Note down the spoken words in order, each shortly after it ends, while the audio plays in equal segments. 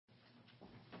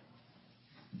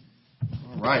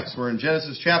Right, so we're in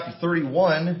Genesis chapter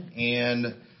 31,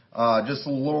 and just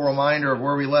a little reminder of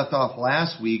where we left off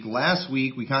last week. Last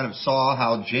week we kind of saw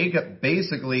how Jacob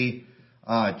basically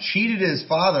cheated his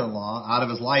father-in-law out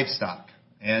of his livestock.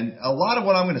 And a lot of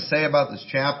what I'm going to say about this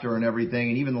chapter and everything,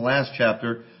 and even the last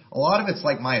chapter, a lot of it's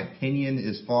like my opinion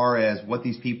as far as what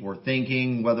these people were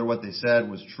thinking, whether what they said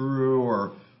was true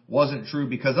or wasn't true.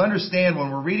 Because understand, when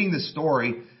we're reading this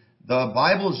story, the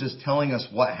Bible is just telling us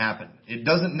what happened. It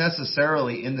doesn't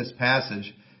necessarily, in this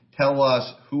passage, tell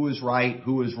us who is right,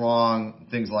 who is wrong,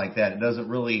 things like that. It doesn't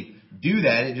really do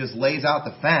that. It just lays out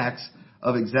the facts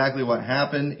of exactly what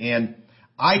happened. And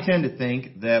I tend to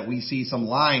think that we see some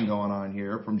lying going on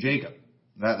here from Jacob.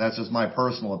 That's just my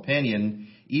personal opinion.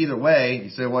 Either way, you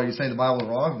say, well, you're saying the Bible is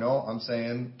wrong? No, I'm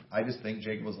saying I just think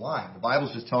Jacob was lying. The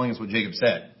Bible's just telling us what Jacob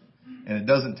said. And it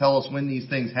doesn't tell us when these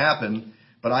things happen.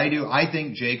 But I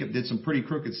think Jacob did some pretty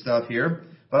crooked stuff here.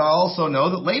 But I also know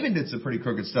that Laban did some pretty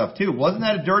crooked stuff too. Wasn't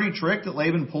that a dirty trick that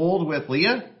Laban pulled with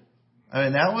Leah? I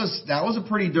mean, that was a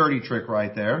pretty dirty trick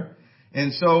right there.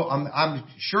 And so I'm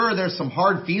sure there's some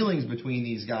hard feelings between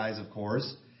these guys, of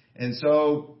course. And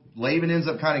so Laban ends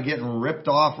up kind of getting ripped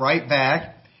off right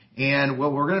back. And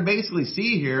what we're going to basically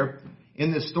see here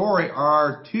in this story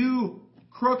are two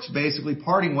crooks basically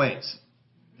parting ways.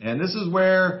 And this is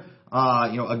where,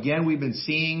 again, we've been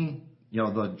seeing,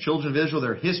 the children of Israel,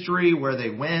 their history, where they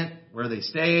went, where they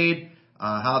stayed,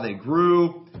 how they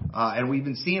grew. And we've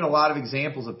been seeing a lot of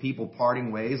examples of people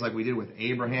parting ways like we did with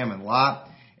Abraham and Lot.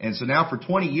 And so now for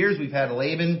 20 years we've had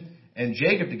Laban and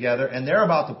Jacob together, and they're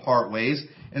about to part ways.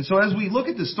 And so as we look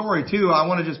at the story too, I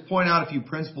want to just point out a few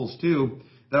principles too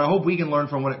that I hope we can learn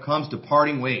from when it comes to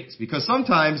parting ways. Because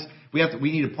sometimes we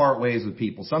need to part ways with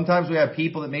people. Sometimes we have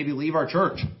people that maybe leave our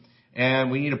church,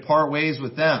 and we need to part ways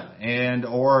with them.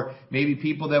 Or maybe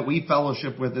people that we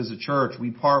fellowship with as a church,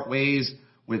 we part ways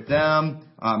with them.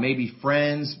 Maybe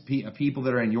friends, people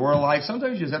that are in your life.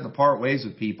 Sometimes you just have to part ways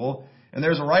with people. And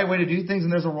there's a right way to do things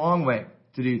and there's a wrong way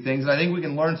to do things. And I think we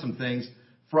can learn some things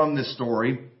from this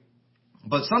story.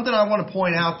 But something I want to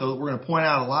point out, though, we're going to point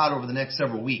out a lot over the next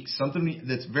several weeks. Something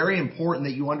that's very important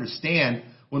that you understand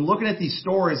when looking at these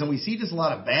stories, and we see just a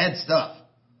lot of bad stuff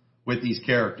with these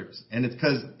characters. And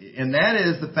that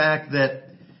is the fact that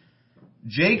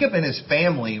Jacob and his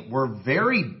family were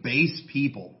very base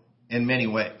people in many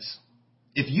ways.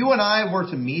 If you and I were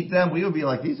to meet them, we would be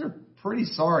like, these are pretty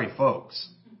sorry folks.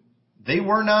 They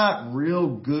were not real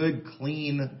good,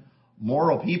 clean,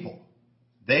 moral people.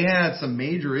 They had some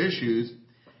major issues,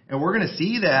 and we're going to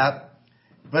see that.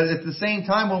 But at the same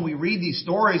time, when we read these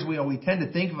stories, we tend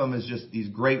to think of them as just these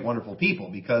great, wonderful people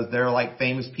because they're like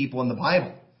famous people in the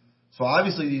Bible. So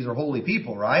obviously these are holy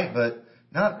people, right? But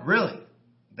not really.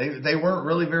 They weren't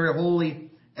really very holy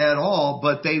at all,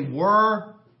 but they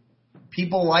were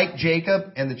people like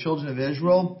Jacob and the children of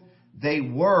Israel. They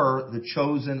were the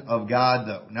chosen of God,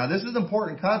 though. Now, this is an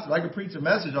important concept. I could preach a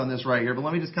message on this right here, but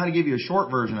let me just kind of give you a short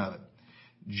version of it.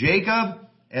 Jacob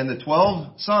and the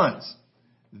 12 sons,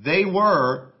 they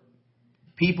were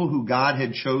people who God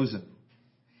had chosen.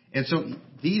 And so and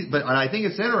I think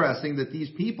it's interesting that these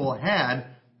people had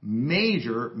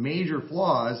major, major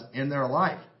flaws in their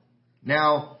life.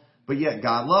 Now, but yet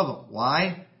God loved them.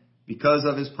 Why? Because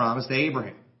of His promise to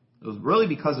Abraham. It was really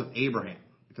because of Abraham,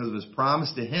 because of His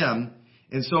promise to him.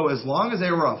 And so as long as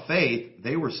they were of faith,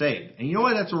 they were saved. And you know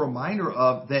what that's a reminder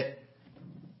of? That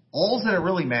all that it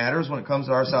really matters when it comes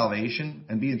to our salvation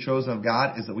and being chosen of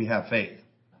God is that we have faith.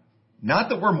 Not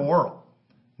that we're moral.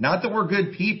 Not that we're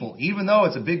good people, even though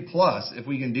it's a big plus if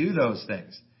we can do those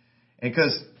things. And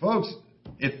because, folks,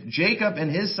 if Jacob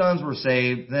and his sons were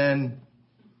saved, then,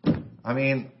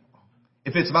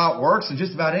 if it's about works, then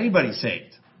just about anybody's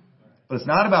saved. But it's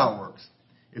not about works.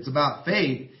 It's about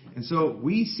faith. And so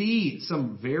we see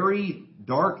some very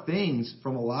dark things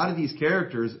from a lot of these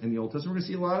characters in the Old Testament. We're going to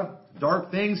see a lot of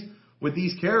dark things with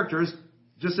these characters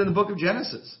just in the book of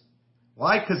Genesis.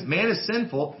 Why? Because man is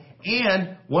sinful,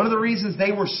 and one of the reasons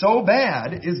they were so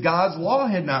bad is God's law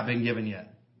had not been given yet.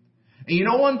 And you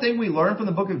know one thing we learn from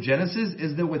the book of Genesis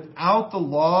is that without the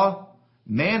law,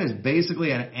 man is basically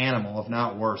an animal, if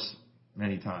not worse,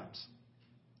 many times.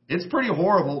 It's pretty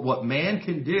horrible what man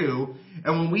can do.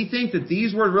 And when we think that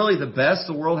these were really the best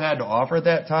the world had to offer at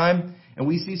that time, and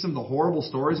we see some of the horrible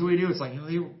stories we do, it's like,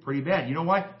 they were pretty bad. You know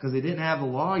why? Because they didn't have the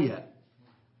law yet.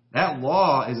 That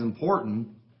law is important.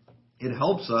 It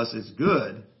helps us. It's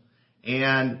good.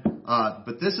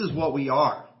 But this is what we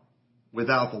are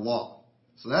without the law.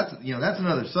 So that's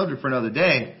another subject for another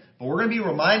day. But we're going to be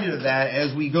reminded of that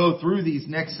as we go through these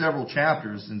next several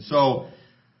chapters. And so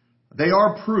they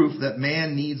are proof that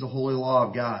man needs a holy law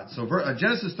of God. So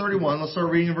Genesis 31, let's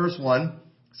start reading in verse 1.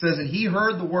 It says, and he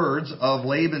heard the words of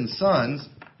Laban's sons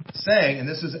saying, and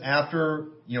this is after,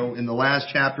 in the last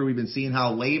chapter we've been seeing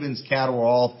how Laban's cattle are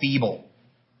all feeble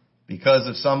because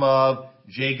of some of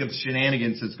Jacob's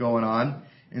shenanigans that's going on.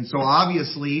 And so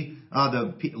obviously,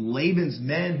 Laban's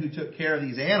men who took care of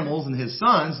these animals and his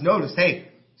sons noticed, hey,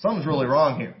 something's really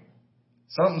wrong here.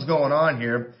 Something's going on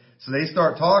here. So they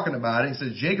start talking about it. He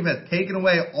says, Jacob hath taken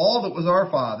away all that was our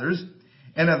father's,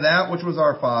 and of that which was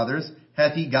our father's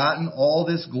hath he gotten all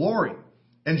this glory.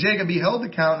 And Jacob beheld the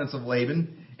countenance of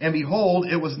Laban, and behold,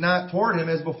 it was not toward him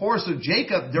as before. So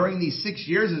Jacob, during these 6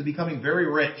 years, is becoming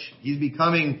very rich. He's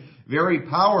becoming very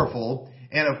powerful.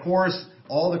 And of course,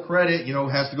 all the credit,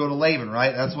 has to go to Laban,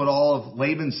 right? That's what all of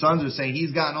Laban's sons are saying.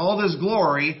 He's gotten all this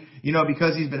glory,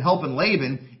 because he's been helping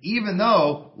Laban, even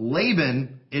though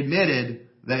Laban admitted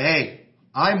that, hey,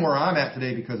 I'm where I'm at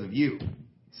today because of you. He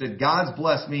said, God's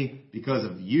blessed me because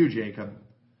of you, Jacob.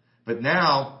 But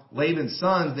now, Laban's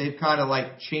sons, they've kind of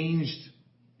like changed,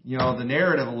 the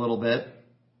narrative a little bit.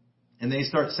 And they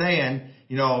start saying,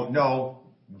 no,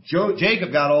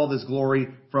 Jacob got all this glory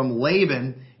from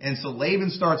Laban. And so Laban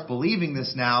starts believing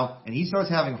this now, and he starts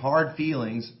having hard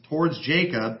feelings towards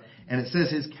Jacob. And it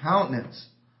says his countenance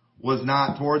was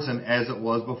not towards him as it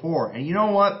was before. And you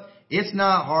know what? It's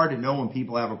not hard to know when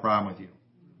people have a problem with you.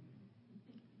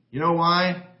 You know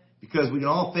why? Because we can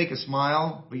all fake a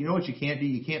smile, but you know what you can't do?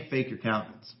 You can't fake your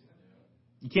countenance.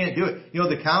 You can't do it.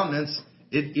 The countenance,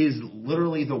 it is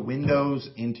literally the windows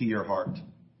into your heart.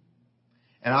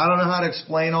 And I don't know how to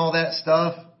explain all that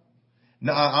stuff.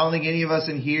 No, I don't think any of us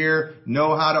in here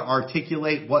know how to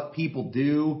articulate what people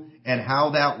do and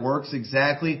how that works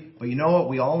exactly. But you know what?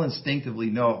 We all instinctively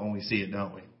know it when we see it,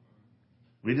 don't we?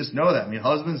 We just know that. I mean,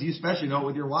 husbands, you especially know it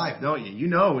with your wife, don't you? You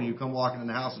know when you come walking in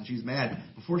the house and she's mad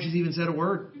before she's even said a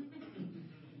word.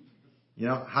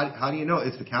 How do you know?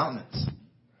 It's the countenance.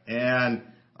 And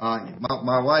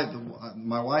my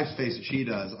wife's face that she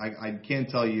does, I can't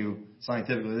tell you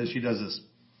scientifically this. She does this.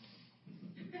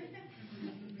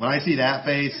 When I see that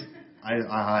face, I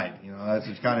hide. That's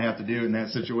what you kind of have to do in that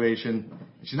situation.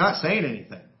 She's not saying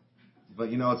anything, but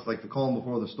it's like the calm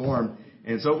before the storm.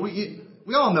 And so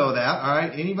we all know that, all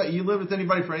right? Anybody, you live with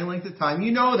anybody for any length of time,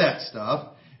 you know that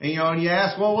stuff. And and you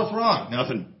ask, well, what's wrong?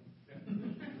 Nothing.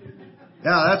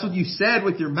 Yeah, that's what you said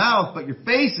with your mouth, but your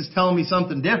face is telling me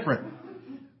something different.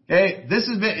 Okay, this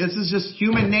is just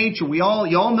human nature.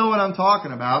 Y'all know what I'm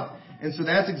talking about. And so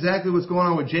that's exactly what's going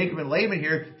on with Jacob and Laban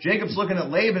here. Jacob's looking at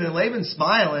Laban, and Laban's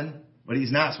smiling, but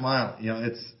he's not smiling.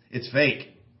 It's fake.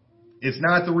 It's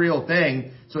not the real thing.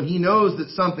 So he knows that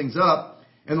something's up.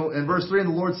 And in verse 3, and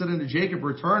the Lord said unto Jacob,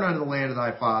 return unto the land of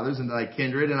thy fathers and thy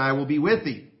kindred, and I will be with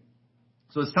thee.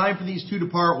 So it's time for these two to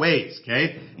part ways,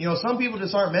 okay? Some people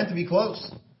just aren't meant to be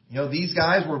close. These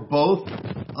guys were both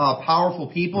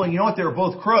powerful people, and you know what? They were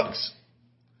both crooks.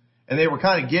 And they were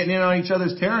kind of getting in on each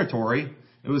other's territory.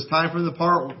 It was time for them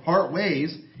to part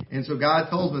ways, and so God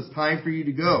tells them it's time for you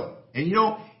to go. And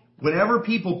whenever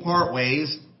people part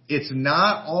ways, it's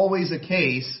not always a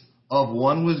case of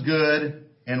one was good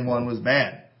and one was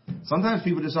bad. Sometimes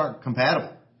people just aren't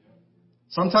compatible.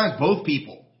 Sometimes both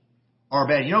people are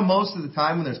bad. Most of the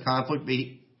time when there's conflict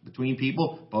between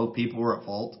people, both people are at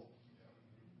fault.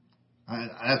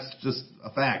 That's just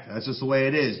a fact. That's just the way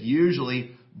it is.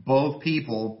 Usually, both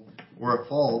people were at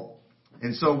fault.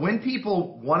 And so when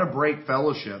people want to break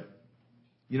fellowship,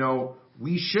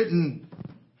 we shouldn't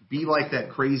be like that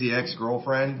crazy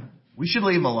ex-girlfriend. We should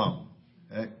leave them alone.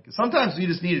 Okay? Sometimes you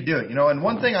just need to do it. And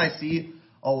one thing I see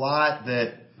a lot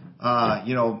that,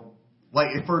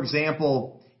 like, for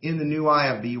example, in the new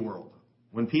IFB world,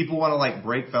 when people want to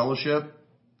break fellowship,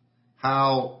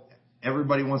 how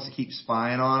everybody wants to keep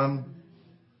spying on them,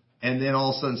 and then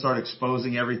all of a sudden start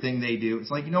exposing everything they do.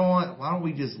 It's like, you know what? Why don't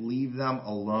we just leave them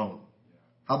alone?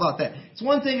 How about that? It's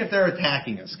one thing if they're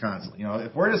attacking us constantly.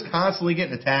 If we're just constantly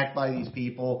getting attacked by these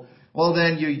people, well,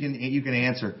 then you can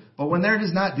answer. But when they're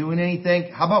just not doing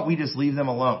anything, how about we just leave them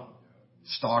alone?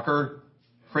 Stalker,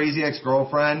 crazy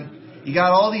ex-girlfriend. You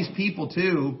got all these people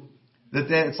too that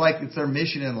it's like it's their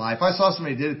mission in life. I saw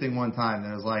somebody did a thing one time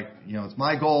that was like, it's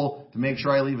my goal to make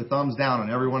sure I leave a thumbs down on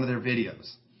every one of their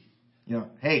videos.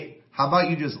 Hey, how about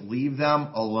you just leave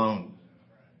them alone?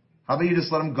 How about you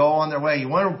just let them go on their way? You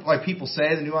wonder why people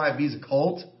say the new IFB is a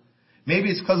cult? Maybe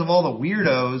it's because of all the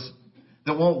weirdos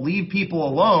that won't leave people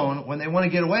alone when they want to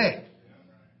get away.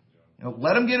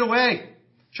 Let them get away.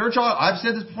 Church I've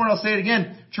said this before and I'll say it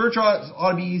again. Church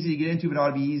ought to be easy to get into, but it ought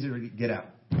to be easier to get out.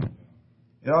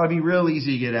 It ought to be real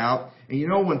easy to get out.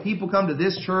 And when people come to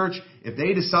this church, if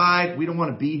they decide we don't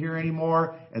want to be here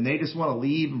anymore and they just want to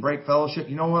leave and break fellowship,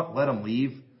 you know what? Let them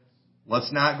leave.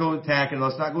 Let's not go attacking.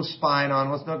 Let's not go spying on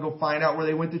them. Let's not go find out where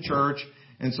they went to church.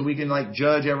 And so we can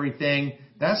judge everything.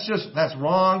 That's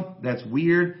wrong. That's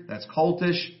weird. That's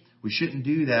cultish. We shouldn't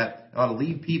do that. We ought to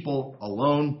leave people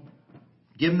alone.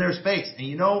 Give them their space.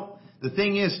 And the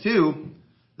thing is too,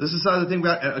 this is the other thing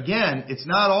about, again, it's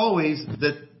not always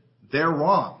that they're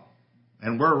wrong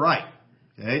and we're right.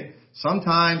 Okay?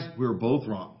 Sometimes we're both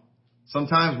wrong.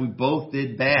 Sometimes we both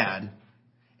did bad.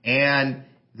 And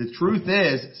the truth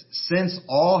is, since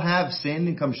all have sinned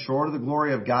and come short of the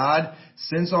glory of God,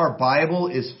 since our Bible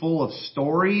is full of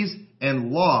stories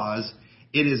and laws,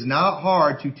 it is not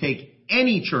hard to take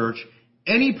any church,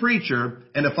 any preacher,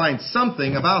 and to find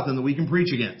something about them that we can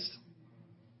preach against.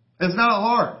 It's not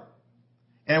hard.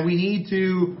 And we need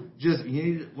to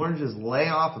learn to just lay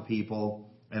off of people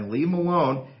and leave them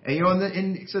alone.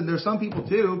 And so there's some people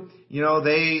too,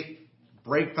 they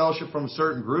break fellowship from a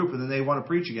certain group and then they want to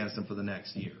preach against them for the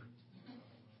next year.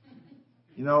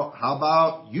 How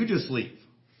about you just leave?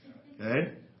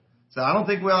 Okay? So I don't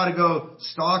think we ought to go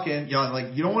stalking, you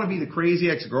don't want to be the crazy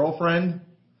ex-girlfriend,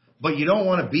 but you don't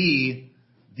want to be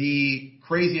the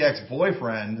crazy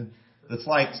ex-boyfriend that's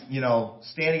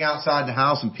standing outside the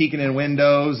house and peeking in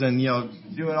windows and,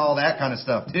 doing all that kind of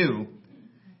stuff too.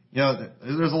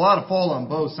 There's a lot of fault on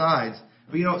both sides.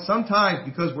 But sometimes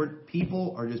because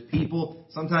people are just people,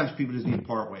 sometimes people just need to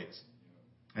part ways.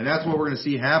 And that's what we're going to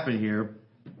see happen here.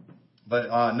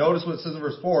 But notice what it says in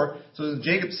verse 4. So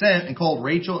Jacob sent and called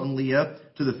Rachel and Leah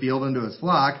to the field unto his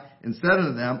flock, and said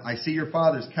unto them, I see your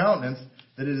father's countenance,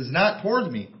 that it is not towards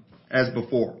me as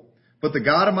before. But the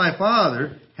God of my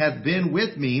father hath been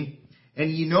with me, and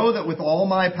ye know that with all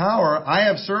my power I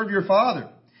have served your father.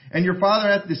 And your father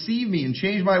hath deceived me and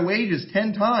changed my wages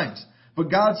 10 times. But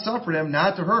God suffered him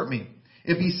not to hurt me.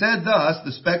 If he said thus,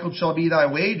 the speckled shall be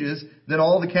thy wages, then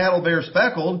all the cattle bear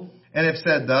speckled. And if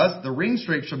said thus, the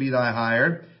ringstrake shall be thy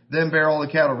hire, then bear all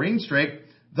the cattle ringstrake.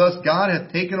 Thus God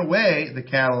hath taken away the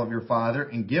cattle of your father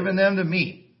and given them to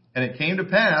me. And it came to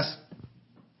pass,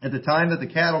 at the time that the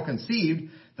cattle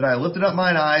conceived, that I lifted up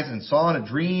mine eyes and saw in a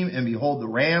dream, and behold, the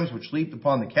rams which leaped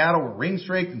upon the cattle were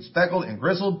ringstraked and speckled and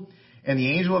gristled. And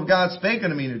the angel of God spake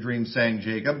unto me in a dream, saying,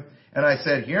 Jacob. And I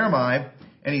said, Here am I.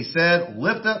 And he said,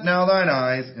 Lift up now thine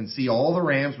eyes, and see all the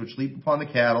rams which leap upon the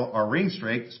cattle are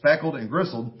ringstraked, speckled, and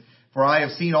gristled. For I have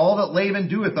seen all that Laban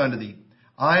doeth unto thee.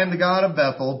 I am the God of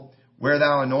Bethel, where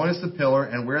thou anointest the pillar,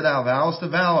 and where thou vowest a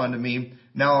vow unto me.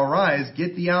 Now arise,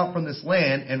 get thee out from this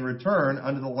land, and return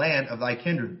unto the land of thy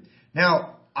kindred.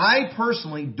 Now, I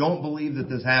personally don't believe that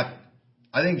this happened.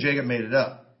 I think Jacob made it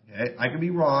up. Okay? I could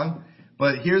be wrong,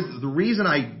 but here's the reason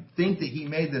I think that he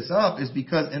made this up is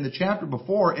because in the chapter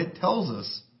before, it tells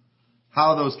us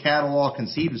how those cattle all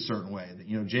conceived a certain way.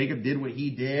 That, Jacob did what he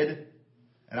did,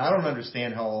 and I don't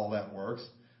understand how all that works,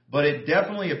 but it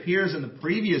definitely appears in the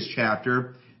previous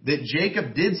chapter that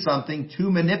Jacob did something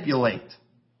to manipulate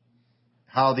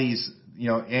how these,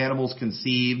 animals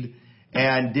conceived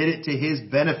and did it to his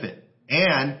benefit.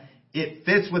 And it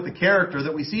fits with the character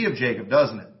that we see of Jacob,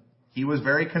 doesn't it? He was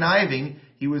very conniving.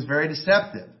 He was very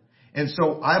deceptive. And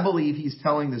so I believe he's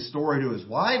telling this story to his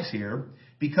wives here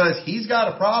because he's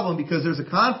got a problem because there's a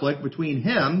conflict between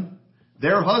him,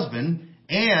 their husband,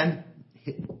 and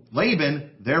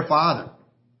Laban, their father.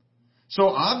 So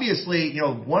obviously,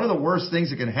 one of the worst things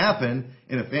that can happen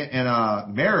in a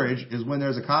marriage is when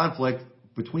there's a conflict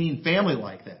between family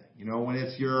like that. When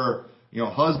it's your,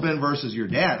 husband versus your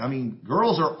dad. I mean,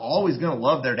 girls are always going to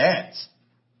love their dads.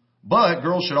 But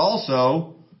girls should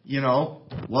also,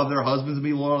 love their husbands and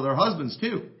be loyal to their husbands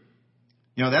too.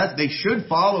 That they should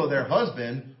follow their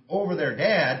husband over their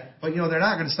dad, but they're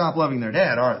not going to stop loving their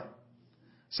dad, are they?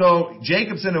 So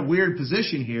Jacob's in a weird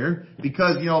position here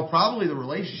because, probably the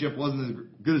relationship wasn't as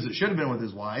good as it should have been with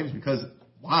his wives because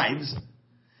wives.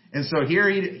 And so here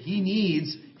he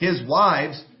needs his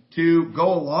wives to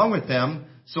go along with him.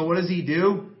 So what does he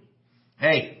do?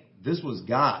 Hey, this was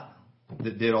God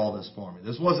that did all this for me.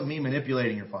 This wasn't me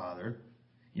manipulating your father.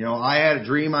 I had a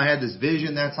dream. I had this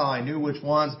vision. That's how I knew which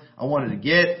ones I wanted to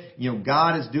get.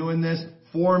 God is doing this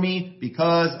for me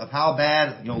because of how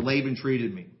bad, Laban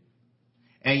treated me.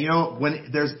 And when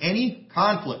there's any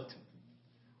conflict,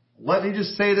 let me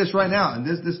just say this right now, and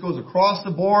this goes across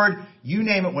the board, you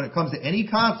name it when it comes to any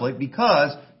conflict,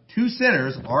 because two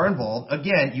sinners are involved.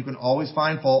 Again, you can always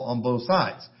find fault on both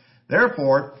sides.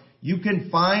 Therefore, you can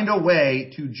find a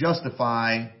way to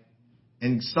justify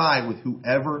and side with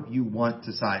whoever you want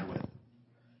to side with.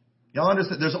 Y'all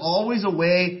understand? There's always a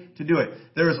way to do it.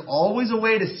 There is always a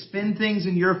way to spin things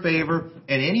in your favor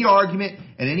in any argument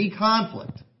and any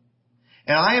conflict.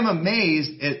 And I am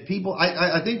amazed at people.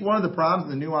 I think one of the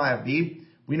problems in the new IFB,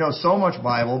 we know so much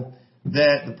Bible,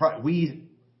 that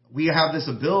we have this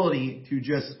ability to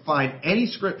just find any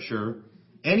scripture,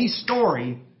 any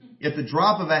story, at the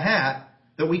drop of a hat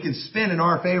that we can spin in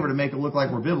our favor to make it look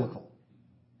like we're biblical.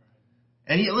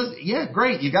 And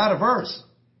great, you got a verse.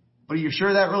 But are you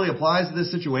sure that really applies to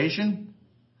this situation?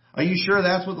 Are you sure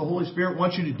that's what the Holy Spirit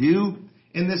wants you to do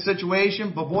in this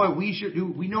situation? But boy,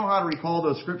 we know how to recall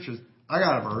those scriptures. I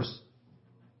got a verse.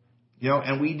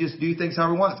 And we just do things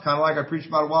how we want. It's kind of like I preached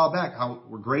about a while back, how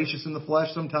we're gracious in the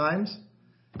flesh sometimes.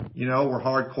 We're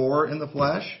hardcore in the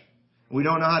flesh. We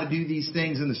don't know how to do these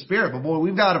things in the Spirit. But boy,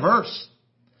 we've got a verse.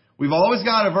 We've always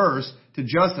got a verse to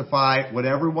justify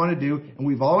whatever we want to do. And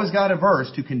we've always got a verse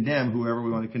to condemn whoever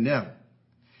we want to condemn.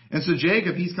 And so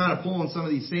Jacob, he's kind of pulling some of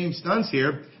these same stunts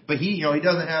here. But he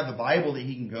doesn't have the Bible that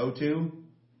he can go to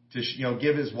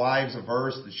give his wives a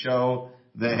verse to show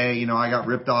that, hey, I got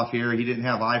ripped off here. He didn't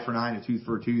have eye for an eye and a tooth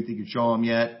for a tooth. He could show them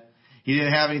yet. He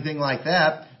didn't have anything like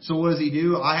that. So what does he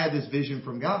do? I had this vision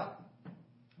from God.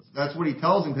 That's what he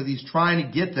tells them because he's trying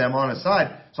to get them on his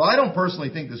side. So I don't personally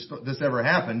think this ever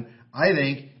happened. I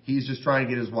think he's just trying to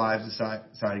get his wives to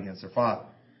side against their father.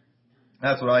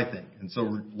 That's what I think. And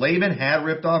so Laban had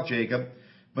ripped off Jacob,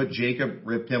 but Jacob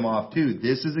ripped him off too.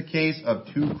 This is a case of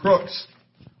two crooks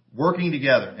working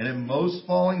together. And in most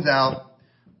fallings out,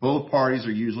 both parties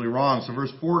are usually wrong. So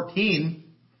verse 14,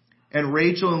 and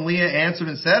Rachel and Leah answered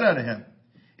and said unto him,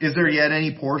 is there yet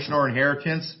any portion or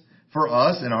inheritance for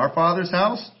us in our father's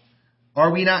house?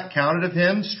 Are we not counted of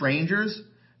him strangers?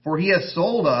 For he hath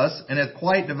sold us, and hath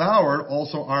quite devoured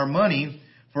also our money.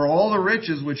 For all the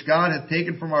riches which God hath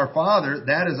taken from our father,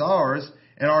 that is ours,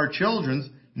 and our children's.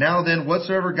 Now then,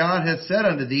 whatsoever God hath said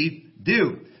unto thee,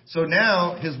 do. So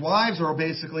now, his wives are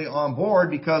basically on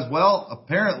board because, well,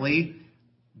 apparently,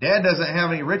 Dad doesn't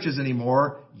have any riches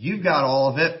anymore. You've got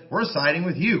all of it. We're siding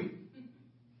with you.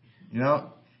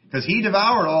 Because he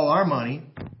devoured all our money.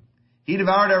 He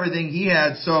devoured everything he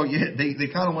had, so they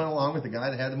kind of went along with the guy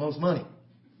that had the most money.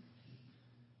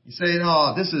 You say,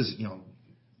 no, this is,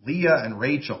 Leah and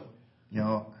Rachel. You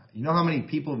know how many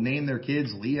people have named their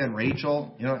kids Leah and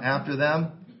Rachel, after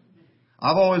them?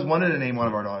 I've always wanted to name one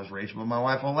of our daughters Rachel, but my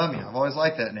wife won't let me. I've always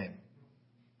liked that name.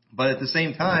 But at the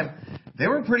same time, they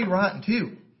were pretty rotten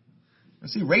too.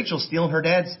 See, Rachel stealing her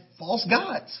dad's false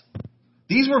gods.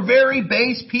 These were very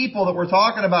base people that we're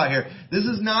talking about here. This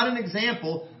is not an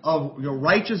example of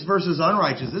righteous versus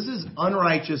unrighteous. This is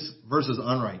unrighteous versus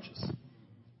unrighteous.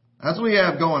 That's what we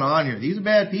have going on here. These are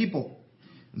bad people.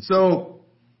 And so,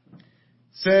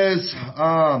 says,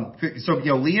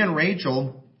 Leah and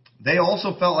Rachel, they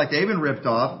also felt like they've been ripped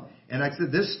off. And like I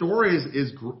said, this story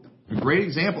is a great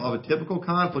example of a typical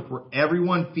conflict where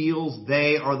everyone feels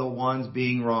they are the ones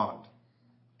being wronged.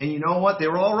 And you know what? They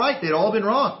were all right. They'd all been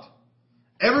wronged.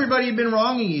 Everybody had been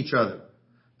wronging each other.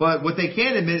 But what they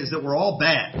can't admit is that we're all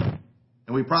bad.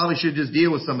 And we probably should just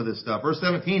deal with some of this stuff. Verse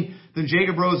 17, then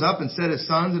Jacob rose up and set his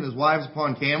sons and his wives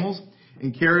upon camels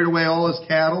and carried away all his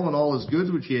cattle and all his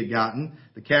goods which he had gotten,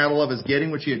 the cattle of his getting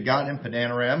which he had gotten in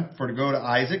Padan Aram, for to go to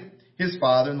Isaac, his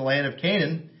father, in the land of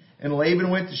Canaan. And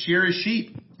Laban went to shear his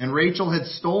sheep. And Rachel had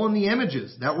stolen the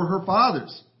images that were her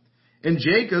father's. And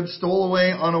Jacob stole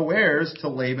away unawares to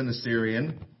Laban the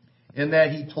Syrian, in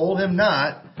that he told him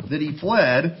not that he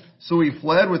fled. So he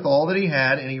fled with all that he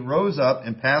had, and he rose up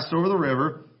and passed over the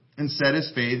river and set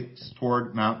his face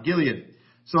toward Mount Gilead.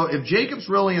 So if Jacob's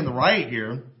really in the right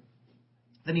here,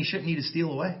 then he shouldn't need to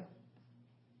steal away.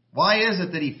 Why is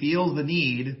it that he feels the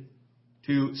need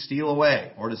to steal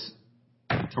away or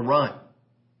to run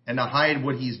and to hide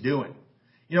what he's doing?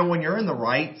 When you're in the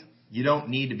right, you don't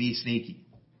need to be sneaky.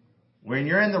 When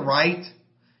you're in the right,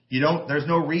 there's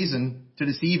no reason to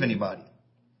deceive anybody.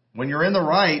 When you're in the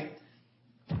right,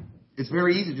 it's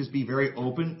very easy to just be very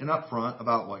open and upfront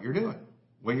about what you're doing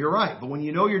when you're right. But when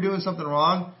you know you're doing something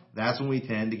wrong, that's when we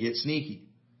tend to get sneaky.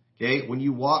 Okay?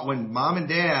 When mom and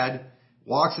dad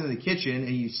walks into the kitchen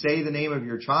and you say the name of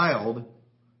your child,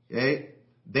 okay,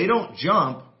 they don't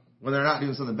jump when they're not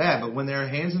doing something bad, but when their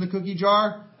hands in the cookie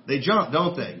jar, they jump,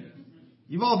 don't they?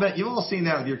 You've all seen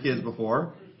that with your kids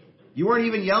before. You weren't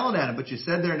even yelling at them, but you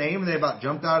said their name and they about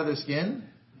jumped out of their skin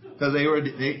because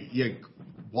you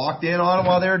walked in on them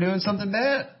while they were doing something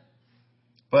bad.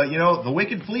 But the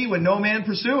wicked flee when no man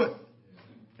pursue it.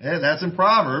 Yeah, that's in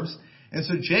Proverbs. And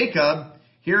so Jacob,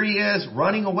 here he is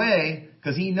running away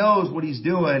because he knows what he's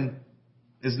doing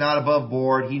is not above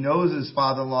board. He knows his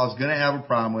father-in-law is going to have a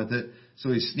problem with it.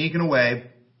 So he's sneaking away.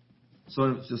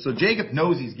 So Jacob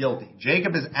knows he's guilty.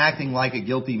 Jacob is acting like a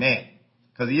guilty man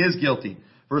because he is guilty.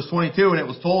 Verse 22, and it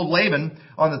was told Laban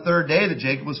on the third day that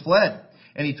Jacob was fled.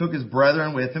 And he took his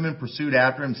brethren with him and pursued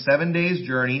after him 7 days'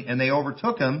 journey, and they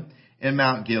overtook him in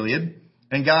Mount Gilead.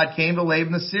 And God came to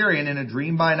Laban the Syrian in a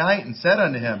dream by night and said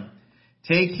unto him,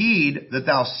 Take heed that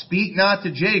thou speak not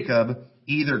to Jacob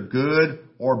either good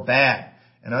or bad.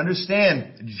 And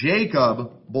understand,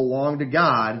 Jacob belonged to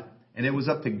God, and it was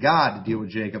up to God to deal with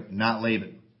Jacob, not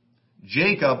Laban.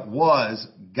 Jacob was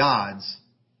God's.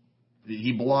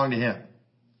 He belonged to him.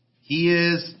 He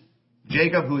is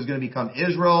Jacob, who is going to become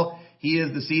Israel. He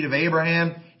is the seed of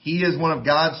Abraham. He is one of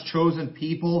God's chosen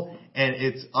people, and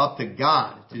it's up to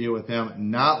God to deal with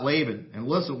him, not Laban. And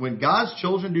listen, when God's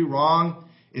children do wrong,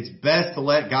 it's best to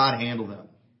let God handle them.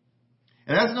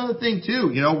 And that's another thing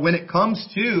too, when it comes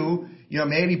to,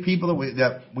 maybe people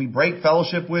that we break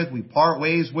fellowship with, we part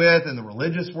ways with in the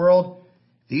religious world,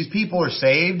 if these people are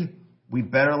saved, we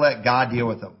better let God deal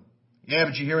with them. Yeah,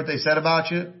 but you hear what they said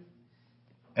about you?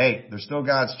 Hey, they're still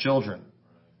God's children.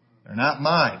 They're not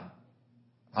mine.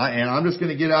 And I'm just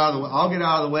going to get out of the way. I'll get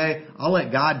out of the way. I'll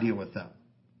let God deal with them.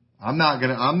 I'm not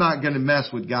going to mess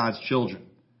with God's children.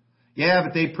 Yeah,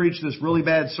 but they preach this really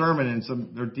bad sermon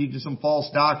and they're teaching some false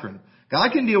doctrine.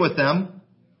 God can deal with them.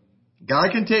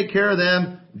 God can take care of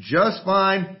them just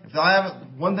fine.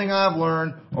 One thing I've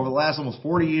learned over the last almost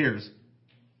 40 years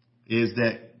is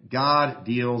that God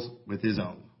deals with His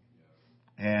own.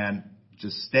 And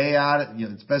just stay out of,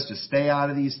 it's best to stay out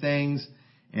of these things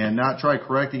and not try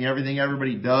correcting everything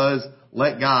everybody does.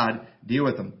 Let God deal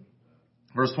with them.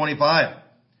 Verse 25.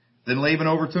 Then Laban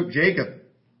overtook Jacob.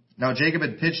 Now Jacob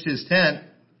had pitched his tent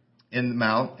in the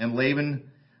mount, and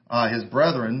Laban, his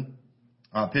brethren,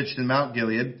 pitched in Mount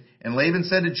Gilead. And Laban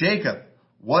said to Jacob,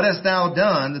 What hast thou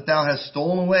done that thou hast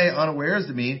stolen away unawares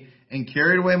to me, and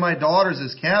carried away my daughters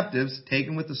as captives,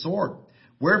 taken with the sword?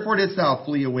 Wherefore didst thou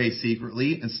flee away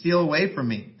secretly, and steal away from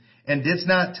me? And didst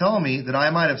not tell me that I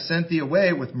might have sent thee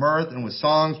away with mirth, and with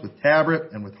songs, with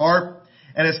tabret, and with harp?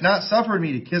 And hast not suffered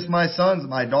me to kiss my sons and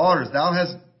my daughters. Thou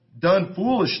hast done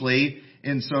foolishly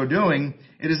in so doing.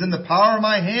 It is in the power of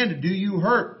my hand to do you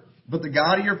hurt. But the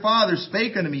God of your father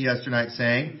spake unto me yesternight,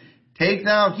 saying, Take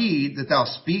thou heed that thou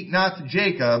speak not to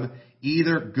Jacob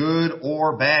either good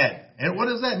or bad. And what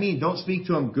does that mean? Don't speak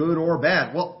to him good or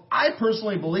bad. Well, I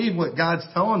personally believe what God's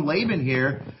telling Laban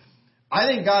here. I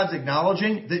think God's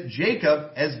acknowledging that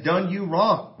Jacob has done you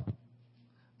wrong.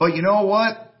 But you know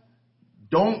what?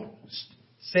 Don't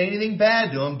say anything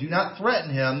bad to him. Do not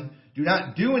threaten him. Do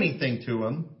not do anything to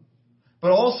him.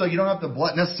 But also, you don't have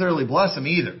to necessarily bless him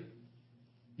either.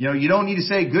 You don't need to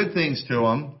say good things to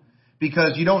him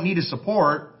because you don't need to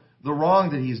support the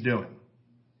wrong that he's doing.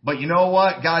 But you know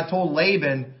what? God told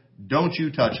Laban, don't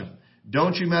you touch him.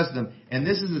 Don't you mess with him. And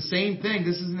this is the same thing.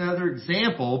 This is another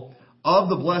example of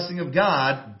the blessing of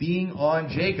God being on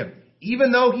Jacob,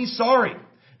 even though he's sorry.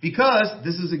 Because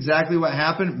this is exactly what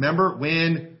happened. Remember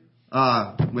when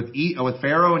with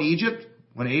Pharaoh in Egypt,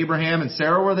 when Abraham and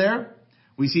Sarah were there?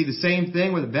 We see the same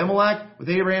thing with Abimelech, with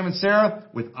Abraham and Sarah,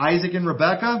 with Isaac and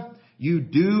Rebekah. You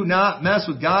do not mess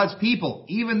with God's people,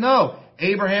 even though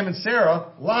Abraham and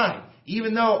Sarah lied,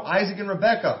 even though Isaac and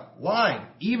Rebekah lied,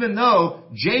 even though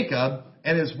Jacob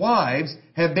and his wives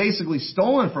have basically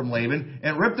stolen from Laban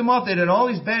and ripped him off. They did all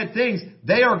these bad things.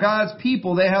 They are God's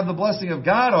people. They have the blessing of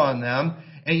God on them.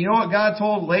 And you know what God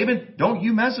told Laban? Don't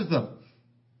you mess with them.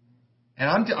 And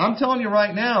I'm telling you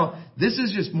right now, this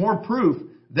is just more proof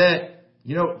that,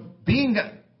 being,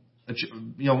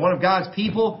 one of God's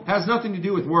people has nothing to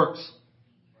do with works.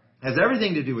 Has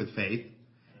everything to do with faith.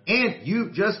 And you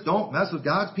just don't mess with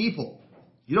God's people.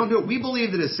 You don't do it. We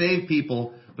believe that as saved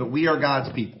people, that we are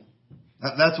God's people.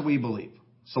 That's what we believe.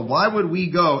 So why would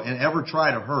we go and ever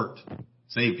try to hurt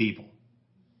saved people?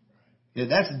 Yeah,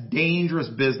 that's dangerous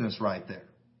business right there.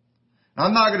 Now,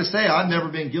 I'm not going to say I've never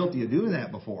been guilty of doing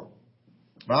that before.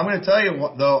 But I'm going to tell you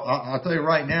what, though, I'll tell you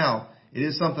right now, it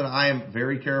is something I am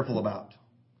very careful about.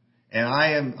 And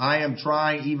I am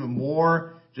trying even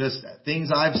more, just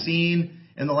things I've seen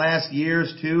in the last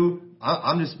years too.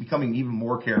 I'm just becoming even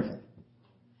more careful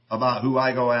about who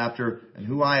I go after and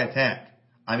who I attack.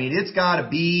 I mean, it's got to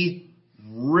be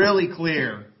really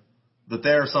clear that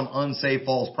there's some unsaved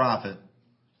false prophet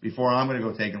before I'm going to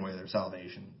go taking away their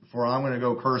salvation, before I'm going to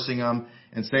go cursing them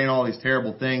and saying all these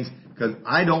terrible things, because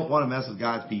I don't want to mess with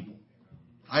God's people.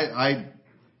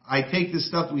 I take this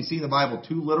stuff that we see in the Bible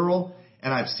too literal,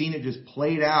 and I've seen it just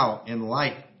played out in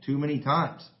life too many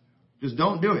times. Just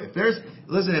don't do it.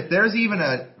 If there's even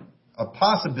a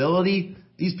possibility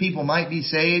these people might be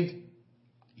saved,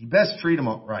 you best treat them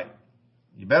right.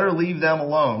 You better leave them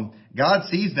alone. God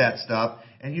sees that stuff,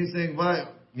 and you think,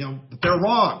 well, but they're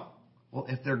wrong. Well,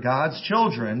 if they're God's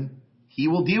children, He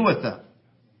will deal with them.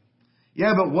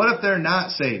 Yeah, but what if they're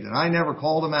not saved and I never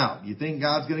called them out? You think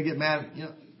God's going to get mad?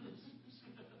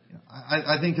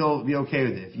 I think he'll be okay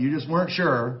with it. If you just weren't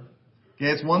sure, okay,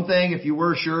 it's one thing if you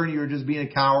were sure and you were just being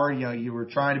a coward, you were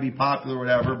trying to be popular or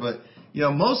whatever, but,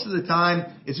 most of the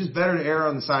time, it's just better to err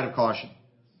on the side of caution.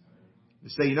 To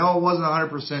say, I wasn't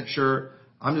 100% sure,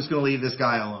 I'm just going to leave this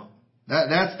guy alone.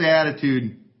 That's the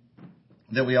attitude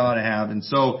that we ought to have. And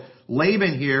so,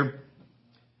 Laban here,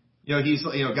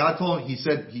 God told him,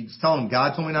 he's telling him,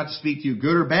 God told me not to speak to you,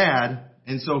 good or bad.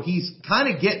 And so he's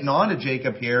kind of getting on to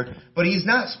Jacob here, but he's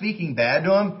not speaking bad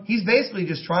to him. He's basically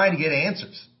just trying to get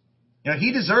answers.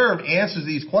 He deserved answers to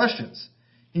these questions.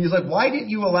 He was like, why didn't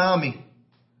you allow me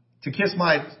to kiss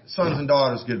my sons and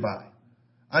daughters goodbye?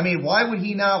 I mean, why would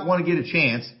he not want to get a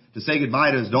chance to say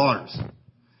goodbye to his daughters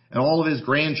and all of his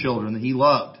grandchildren that he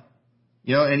loved?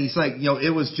 And he's like, it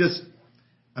was just,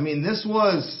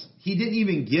 he didn't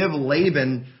even give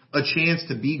Laban a chance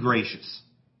to be gracious.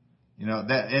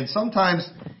 And sometimes,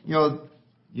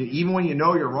 even when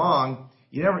you're wrong,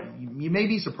 you may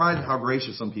be surprised at how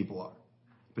gracious some people are.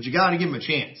 But you gotta give them a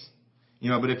chance.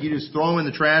 But if you just throw them in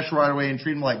the trash right away and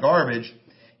treat them like garbage,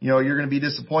 you're gonna be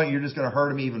disappointed. You're just gonna hurt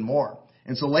them even more.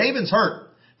 And so Laban's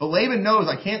hurt. But Laban knows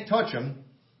I can't touch him.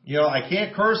 I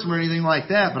can't curse him or anything like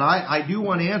that, but I do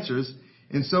want answers.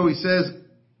 And so he says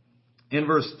in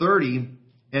verse 30,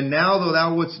 and now though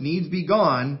thou wouldst needs be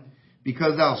gone,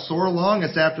 because thou sore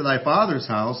longest after thy father's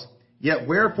house, yet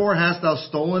wherefore hast thou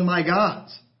stolen my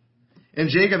gods? And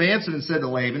Jacob answered and said to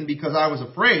Laban, because I was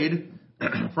afraid,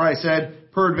 for I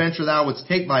said, peradventure thou wouldst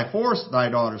take by force thy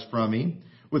daughters from me.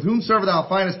 With whomsoever thou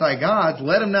findest thy gods,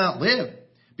 let him not live.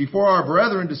 Before our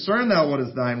brethren discern thou what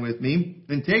is thine with me,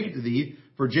 and take it to thee,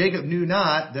 for Jacob knew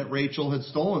not that Rachel had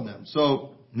stolen them.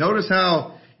 So notice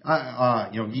how,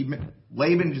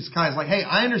 Laban just kind of like, hey,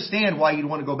 I understand why you'd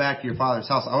want to go back to your father's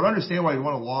house. I would understand why you'd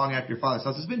want to long after your father's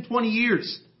house. It's been 20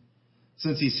 years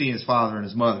since he's seen his father and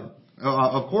his mother.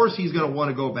 Of course he's going to want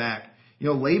to go back.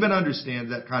 Laban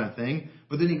understands that kind of thing.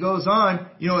 But then he goes on,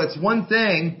 it's one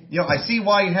thing, I see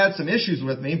why you had some issues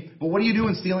with me, but what are you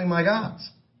doing stealing my gods?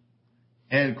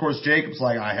 And of course Jacob's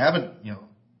like, I haven't,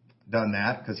 done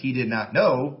that, because he did not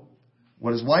know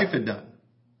what his wife had done.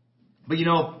 But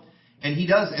and he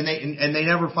does, and they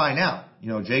never find out.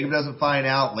 Jacob doesn't find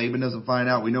out, Laban doesn't find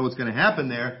out. We know what's going to happen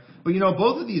there. But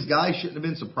both of these guys shouldn't have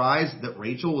been surprised that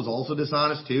Rachel was also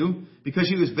dishonest too, because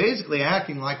she was basically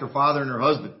acting like her father and her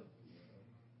husband.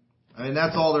 I mean,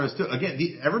 that's all there is to it.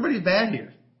 Again, everybody's bad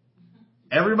here.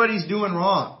 Everybody's doing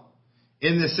wrong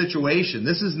in this situation.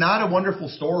 This is not a wonderful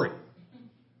story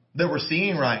that we're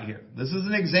seeing right here. This is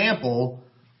an example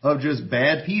of just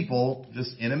bad people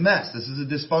just in a mess. This is a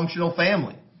dysfunctional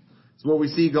family. It's what we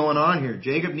see going on here.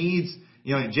 Jacob needs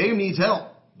help.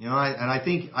 And I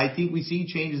think we see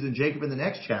changes in Jacob in the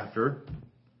next chapter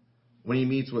when he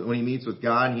meets with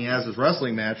God and he has his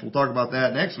wrestling match. We'll talk about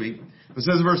that next week. It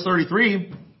says in verse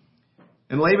 33,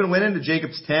 and Laban went into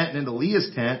Jacob's tent and into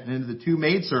Leah's tent and into the two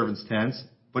maidservants' tents,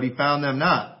 but he found them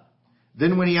not.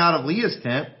 Then went he out of Leah's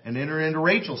tent and entered into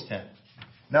Rachel's tent.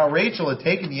 Now Rachel had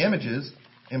taken the images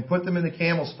and put them in the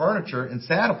camel's furniture and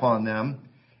sat upon them.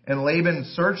 And Laban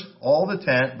searched all the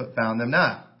tent, but found them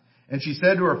not. And she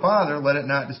said to her father, let it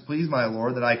not displease my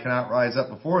lord that I cannot rise up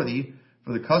before thee,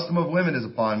 for the custom of women is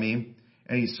upon me.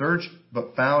 And he searched,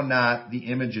 but found not the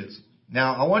images.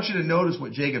 Now, I want you to notice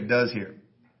what Jacob does here.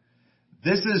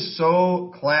 This is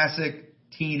so classic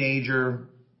teenager.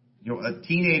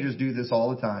 Teenagers do this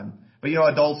all the time. But,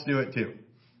 adults do it too.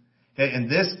 Okay, and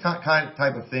this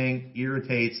type of thing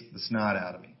irritates the snot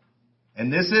out of me.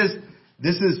 And this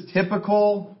is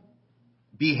typical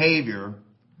behavior,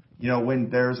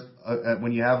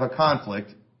 when you have a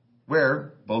conflict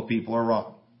where both people are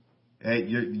wrong. Okay?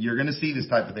 You're going to see this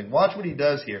type of thing. Watch what he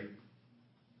does here.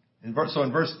 In verse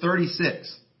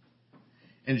 36,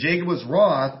 and Jacob was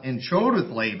wroth and chode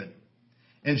with Laban.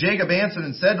 And Jacob answered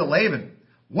and said to Laban,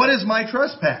 what is my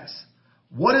trespass?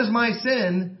 What is my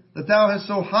sin that thou hast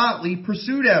so hotly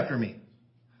pursued after me?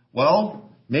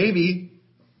 Well, maybe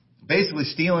basically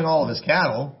stealing all of his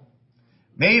cattle,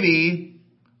 maybe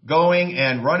going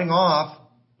and running off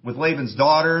with Laban's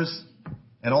daughters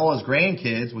and all his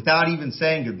grandkids without even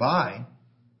saying goodbye.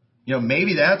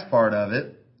 Maybe that's part of it.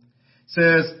 It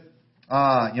says,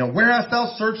 where hast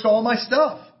thou searched all my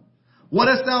stuff? What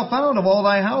hast thou found of all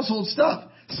thy household stuff?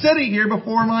 Set it here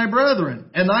before my brethren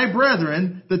and thy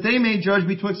brethren, that they may judge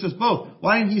betwixt us both.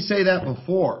 Why didn't he say that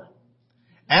before?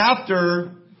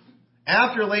 After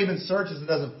Laban searches and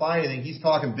doesn't find anything, he's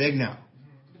talking big now.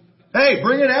 Hey,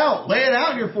 bring it out. Lay it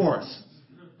out here for us.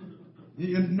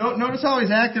 Notice how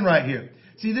he's acting right here.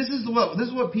 See, this is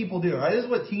what people do, right? This is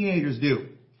what teenagers do.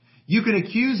 You can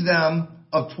accuse them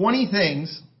of 20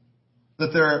 things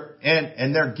that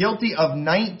they're guilty of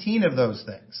 19 of those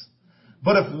things.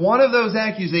 But if one of those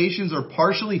accusations are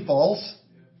partially false,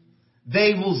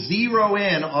 they will zero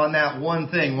in on that one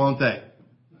thing, won't they?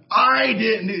 I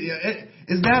didn't do it.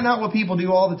 Is that not what people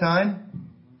do all the time?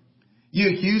 You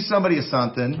accuse somebody of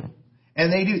something,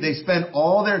 and they spend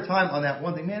all their time on that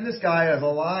one thing. Man, this guy is a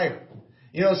liar.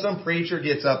 Some preacher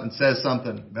gets up and says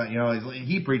something about,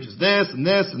 he preaches this and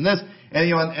this and this,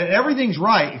 and and everything's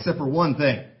right except for one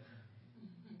thing.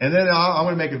 And then I'm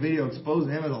going to make a video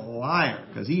exposing him as a liar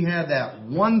because he had that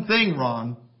one thing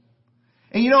wrong.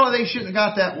 And they shouldn't have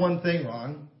got that one thing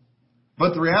wrong.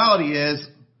 But the reality is,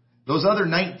 those other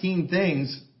 19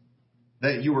 things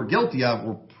that you were guilty of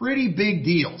were pretty big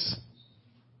deals.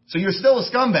 So you're still a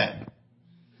scumbag.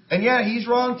 And yeah, he's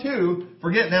wrong too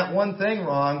for getting that one thing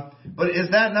wrong. But is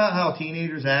that not how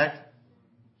teenagers act?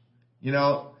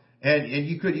 And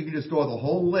you could just go with a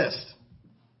whole list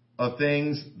of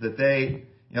things that they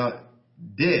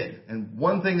did. And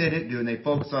one thing they didn't do, and they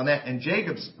focused on that. And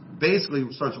Jacob basically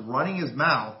starts running his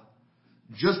mouth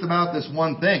just about this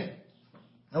one thing.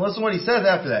 Now listen to what he says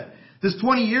after that. This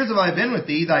 20 years have I been with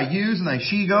thee, thy ewes and thy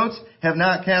she-goats have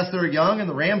not cast their young, and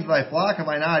the rams of thy flock have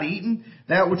I not eaten.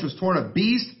 That which was torn of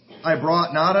beast I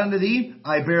brought not unto thee.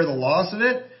 I bear the loss of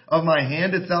it. Of my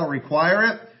hand didst thou require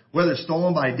it, whether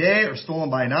stolen by day or stolen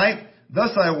by night.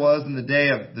 Thus I was in the day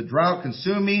of the drought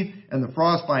consumed me, and the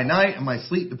frost by night, and my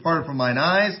sleep departed from mine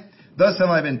eyes. Thus have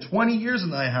I been 20 years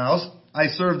in thy house. I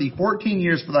served thee 14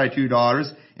 years for thy 2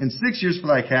 daughters, and 6 years for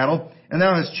thy cattle, and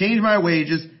thou hast changed my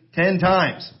wages 10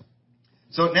 times.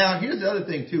 So now here's the other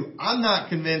thing too. I'm not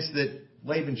convinced that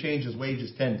Laban changed his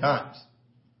wages 10 times.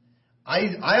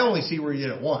 I only see where he did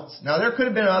it once. Now there could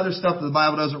have been other stuff that the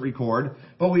Bible doesn't record,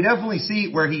 but we definitely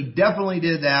see where he definitely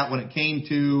did that when it came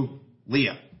to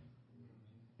Leah.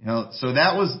 So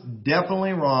that was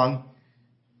definitely wrong.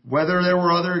 Whether there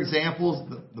were other examples,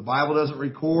 the Bible doesn't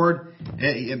record.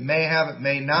 It may have, it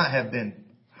may not have been.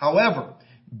 However,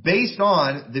 based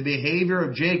on the behavior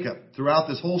of Jacob throughout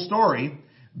this whole story,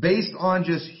 based on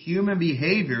just human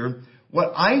behavior,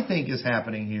 what I think is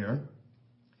happening here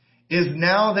is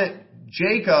now that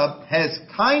Jacob has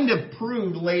kind of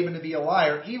proved Laban to be a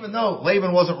liar, even though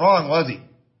Laban wasn't wrong, was he?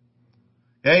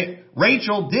 Okay?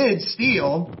 Rachel did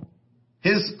steal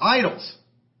his idols.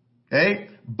 Okay?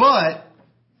 But,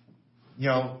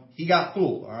 he got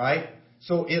fooled, alright?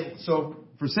 So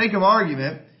for sake of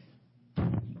argument,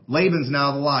 Laban's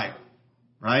now the liar.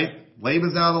 Right?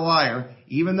 Laban's now the liar,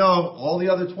 even though all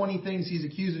the other 20 things he's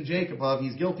accusing Jacob of,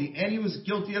 he's guilty, and he was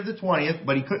guilty of the 20th,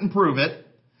 but he couldn't prove it.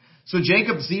 So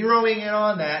Jacob's zeroing in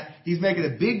on that. He's making a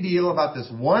big deal about this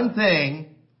one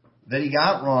thing that he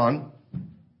got wrong.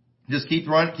 Just keeps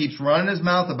running his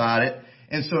mouth about it.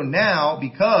 And so now,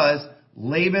 because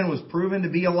Laban was proven to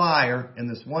be a liar in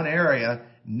this one area,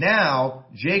 now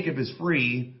Jacob is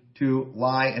free to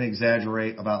lie and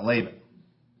exaggerate about Laban.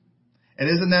 And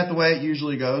isn't that the way it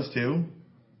usually goes too?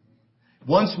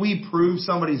 Once we prove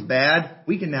somebody's bad,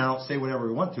 we can now say whatever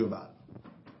we want to about it.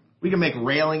 We can make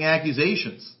railing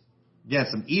accusations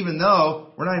against them, even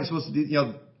though we're not even supposed to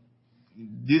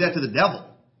do that to the devil.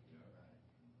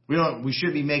 We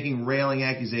should be making railing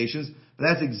accusations, but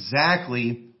that's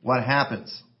exactly what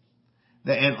happens.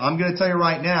 And I'm going to tell you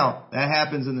right now, that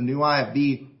happens in the new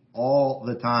IFB all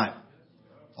the time.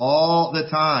 All the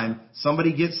time.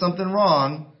 Somebody gets something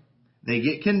wrong, they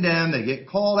get condemned, they get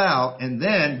called out, and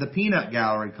then the peanut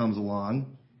gallery comes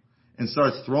along and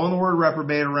starts throwing the word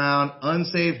reprobate around,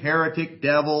 unsaved, heretic,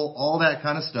 devil, all that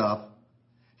kind of stuff.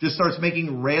 Just starts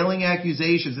making railing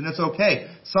accusations, and it's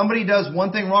okay. Somebody does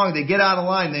one thing wrong, they get out of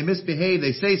line, they misbehave,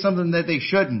 they say something that they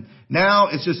shouldn't. Now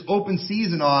it's just open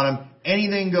season on them.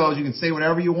 Anything goes. You can say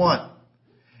whatever you want.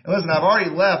 And listen, I've already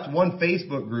left one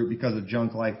Facebook group because of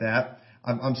junk like that.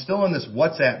 I'm still in this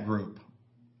WhatsApp group.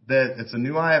 It's a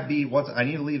new IFB. I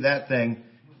need to leave that thing.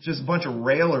 It's just a bunch of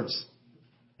railers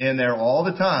in there all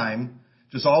the time,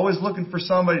 just always looking for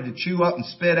somebody to chew up and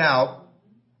spit out,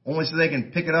 only so they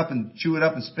can pick it up and chew it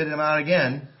up and spit them out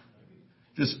again.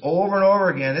 Just over and over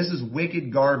again. This is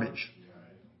wicked garbage.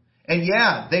 And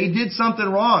yeah, they did something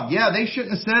wrong. Yeah, they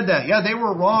shouldn't have said that. Yeah, they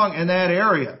were wrong in that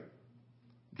area.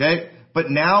 Okay? But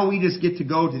now we just get to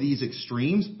go to these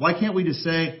extremes. Why can't we just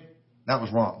say, that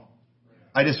was wrong?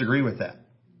 I disagree with that.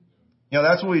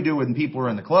 That's what we do when people are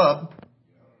in the club.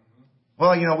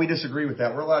 Well, we disagree with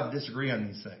that. We're allowed to disagree on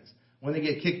these things. When they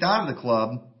get kicked out of the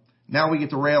club, now we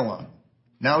get to rail on them.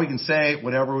 Now we can say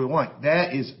whatever we want.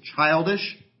 That is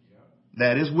childish.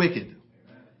 That is wicked.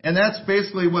 And that's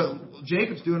basically what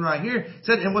Jacob's doing right here.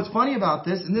 And what's funny about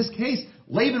this, in this case,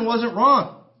 Laban wasn't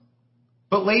wrong.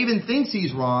 But Laban thinks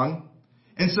he's wrong.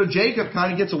 And so Jacob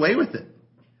kind of gets away with it.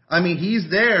 I mean, he's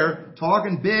there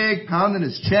talking big, pounding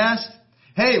his chest.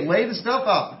 Hey, lay the stuff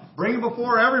out. Bring it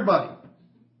before everybody.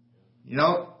 You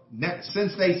know,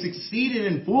 since they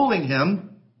succeeded in fooling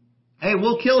him, hey,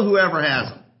 we'll kill whoever has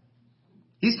them.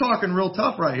 He's talking real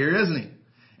tough right here, isn't he?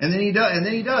 And then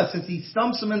he does. Since he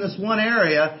stumps him in this one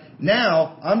area,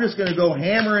 now I'm just going to go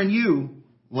hammering you,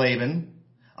 Laban.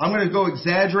 I'm going to go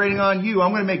exaggerating on you.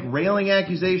 I'm going to make railing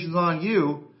accusations on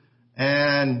you.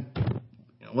 And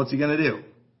what's he going to do?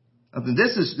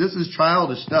 This is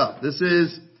childish stuff. This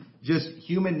is just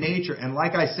human nature. And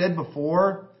like I said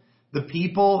before, the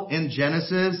people in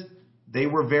Genesis, they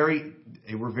were very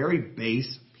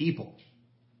base people.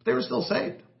 But they were still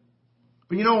saved.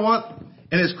 But you know what?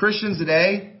 And as Christians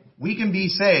today, we can be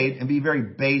saved and be very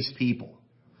base people.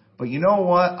 But you know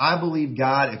what? I believe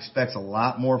God expects a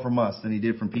lot more from us than He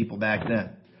did from people back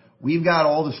then. We've got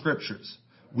all the Scriptures.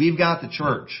 We've got the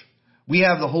church. We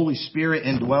have the Holy Spirit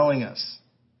indwelling us.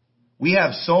 We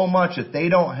have so much that they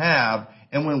don't have,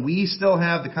 and when we still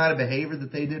have the kind of behavior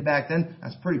that they did back then,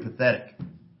 that's pretty pathetic.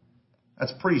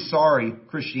 That's pretty sorry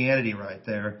Christianity right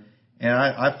there, and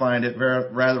I find it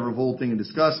rather revolting and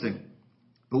disgusting.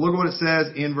 But look at what it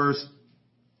says in verse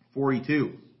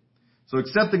 42. So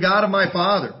except the God of my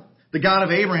father, the God of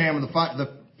Abraham, and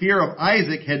the fear of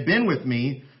Isaac had been with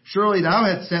me, surely thou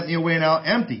hadst sent me away now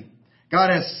empty. God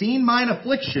hath seen mine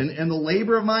affliction and the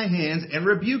labor of my hands, and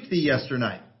rebuked thee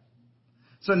yesternight.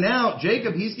 So now,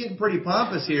 Jacob, he's getting pretty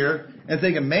pompous here and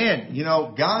thinking, man,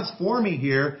 God's for me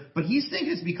here, but he's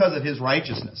thinking it's because of his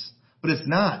righteousness. But it's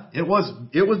not. It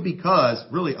was because,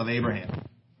 really, of Abraham.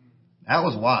 That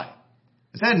was why.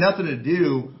 This had nothing to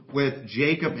do with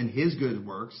Jacob and his good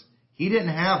works. He didn't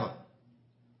have them.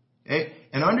 Okay?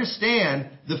 And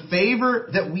understand, the favor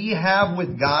that we have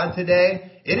with God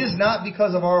today, it is not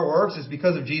because of our works, it's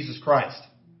because of Jesus Christ.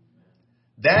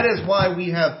 That is why we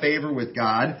have favor with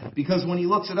God, because when He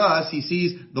looks at us, He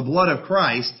sees the blood of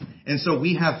Christ, and so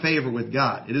we have favor with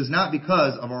God. It is not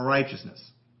because of our righteousness.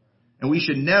 And we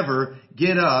should never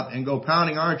get up and go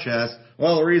pounding our chest,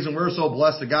 well, the reason we're so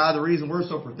blessed of God, the reason we're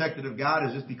so protected of God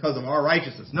is just because of our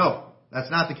righteousness. No,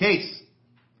 that's not the case.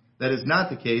 That is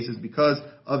not the case. It's because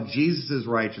of Jesus'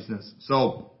 righteousness.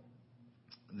 So,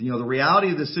 the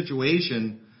reality of this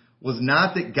situation was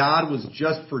not that God was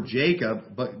just for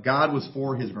Jacob, but God was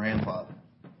for his grandfather.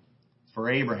 It's for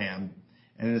Abraham.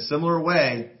 And in a similar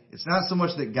way, it's not so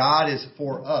much that God is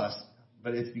for us,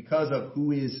 but it's because of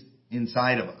who is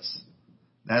inside of us.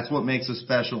 That's what makes us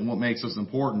special and what makes us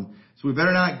important. So we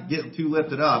better not get too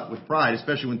lifted up with pride,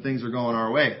 especially when things are going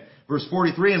our way. Verse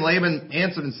 43, and Laban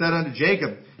answered and said unto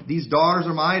Jacob, these daughters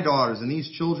are my daughters, and these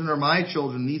children are my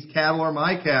children, and these cattle are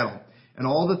my cattle, and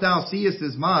all that thou seest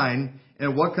is mine.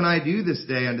 And what can I do this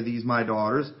day unto these my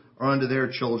daughters, or unto their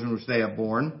children which they have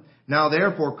borne? Now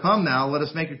therefore come now, let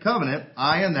us make a covenant,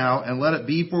 I and thou, and let it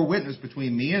be for witness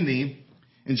between me and thee.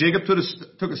 And Jacob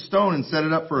took a stone and set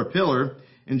it up for a pillar.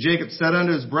 And Jacob said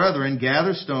unto his brethren,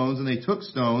 gather stones. And they took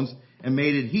stones and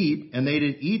made it heap, and they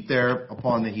did eat there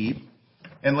upon the heap.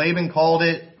 And Laban called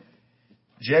it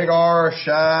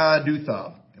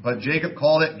Jegar-Shadutha, but Jacob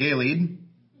called it Galeed.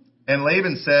 And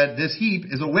Laban said, this heap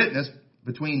is a witness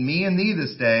between me and thee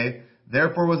this day.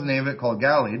 Therefore was the name of it called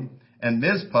Galeed. And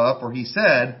Mizpah, for he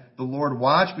said, the Lord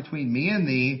watch between me and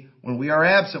thee when we are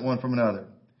absent one from another.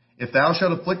 If thou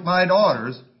shalt afflict my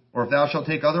daughters, or if thou shalt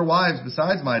take other wives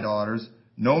besides my daughters,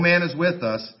 no man is with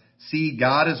us. See,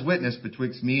 God is witness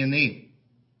betwixt me and thee.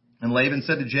 And Laban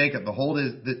said to Jacob, behold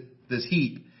this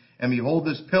heap, and behold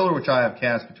this pillar which I have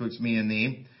cast betwixt me and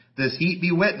thee. This heap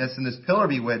be witness, and this pillar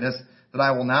be witness, that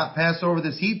I will not pass over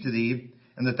this heap to thee,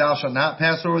 and that thou shalt not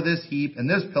pass over this heap and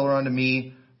this pillar unto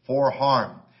me for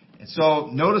harm. And so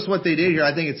notice what they did here.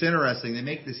 I think it's interesting. They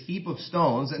make this heap of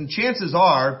stones, and chances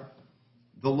are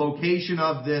the location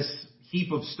of this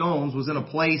heap of stones was in a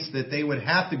place that they would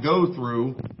have to go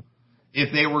through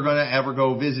if they were going to ever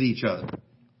go visit each other.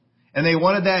 And they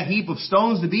wanted that heap of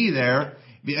stones to be there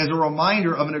as a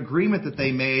reminder of an agreement that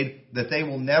they made that they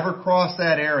will never cross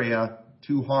that area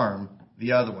to harm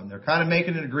the other one. They're kind of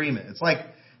making an agreement. It's like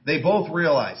they both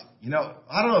realize, I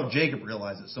don't know if Jacob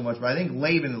realized it so much, but I think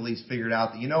Laban at least figured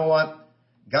out that, you know what?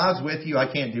 God's with you. I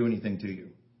can't do anything to you.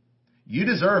 You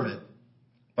deserve it,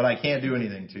 but I can't do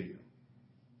anything to you.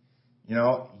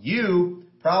 You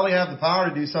probably have the power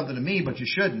to do something to me, but you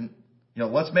shouldn't.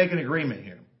 Let's make an agreement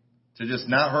here to just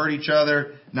not hurt each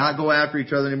other, not go after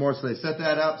each other anymore. So they set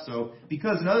that up. So,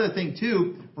 because another thing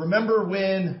too, remember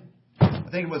when, I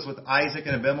think it was with Isaac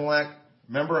and Abimelech,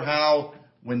 remember how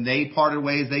when they parted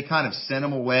ways, they kind of sent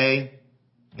him away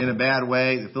in a bad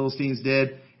way, the Philistines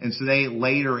did. And so they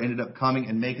later ended up coming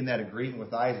and making that agreement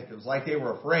with Isaac. It was like they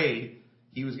were afraid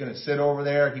He was going to sit over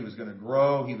there. He was going to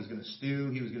grow. He was going to stew.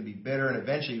 He was going to be bitter. And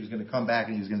eventually he was going to come back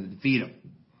and he was going to defeat him.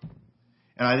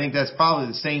 And I think that's probably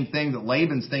the same thing that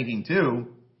Laban's thinking too.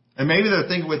 And maybe they're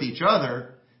thinking with each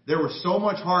other. There were so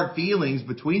much hard feelings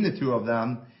between the two of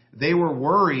them. They were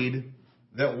worried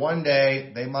that one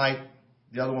day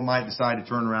the other one might decide to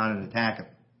turn around and attack him.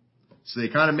 So they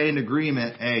kind of made an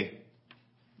agreement. Hey,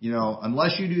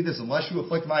 unless you do this, unless you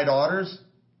afflict my daughters,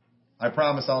 I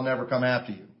promise I'll never come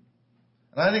after you.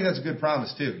 And I think that's a good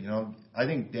promise too. I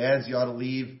think dads, you ought to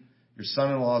leave your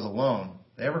son-in-laws alone.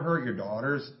 If they ever hurt your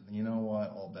daughters, then you know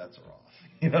what? All bets are off.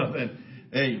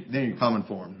 Then you're coming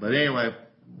for them. But anyway,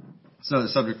 it's another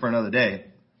subject for another day.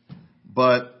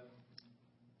 But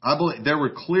I believe there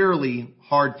were clearly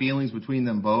hard feelings between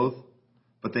them both,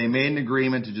 but they made an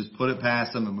agreement to just put it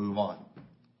past them and move on.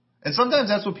 And sometimes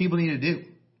that's what people need to do.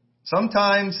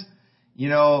 Sometimes,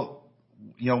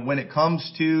 when it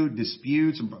comes to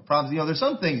disputes and problems, there's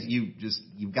some things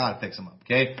you've got to fix them up,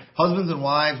 okay? Husbands and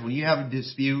wives, when you have a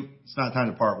dispute, it's not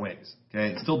time to part ways,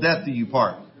 okay? It's still death do you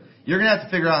part. You're going to have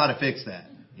to figure out how to fix that,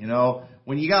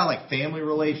 When you got like family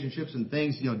relationships and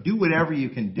things, do whatever you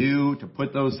can do to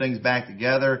put those things back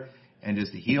together and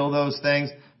just to heal those things.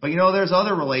 But there's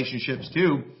other relationships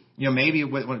too. Maybe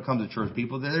when it comes to church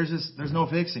people, there's no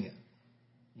fixing it.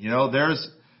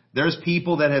 There's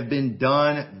people that have been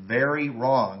done very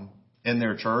wrong in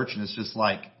their church, and it's just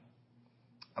like,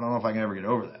 I don't know if I can ever get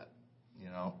over that,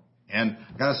 And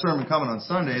I've got a sermon coming on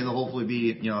Sunday that'll hopefully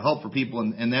be, help for people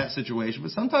in that situation.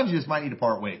 But sometimes you just might need to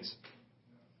part ways.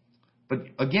 But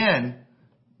again,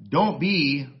 don't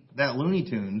be that Looney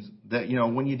Tunes that,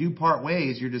 when you do part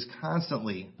ways, you're just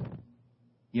constantly,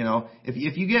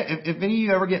 if any of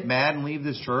you ever get mad and leave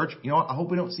this church, I hope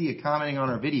we don't see you commenting on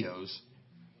our videos,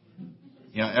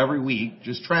 every week,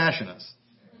 just trashing us.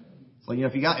 It's like,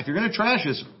 if you're going to trash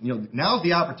us, now's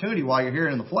the opportunity while you're here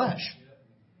in the flesh.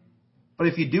 But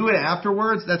if you do it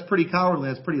afterwards, that's pretty cowardly,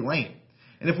 that's pretty lame.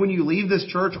 And if when you leave this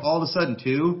church, all of a sudden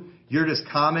too, you're just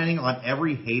commenting on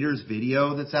every hater's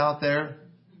video that's out there,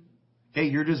 okay,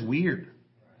 you're just weird.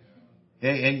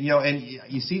 Okay, and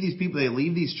you see these people, they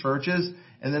leave these churches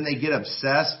and then they get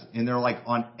obsessed and they're like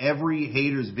on every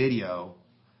hater's video,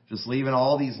 just leaving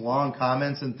all these long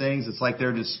comments and things. It's like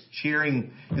they're just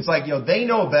cheering. It's like, they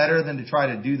know better than to try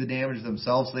to do the damage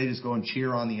themselves, so they just go and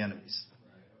cheer on the enemies.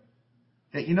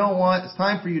 Okay, you know what? It's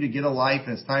time for you to get a life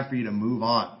and it's time for you to move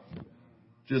on.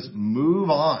 Just move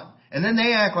on. And then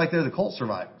they act like they're the cult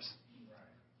survivors.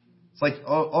 It's like,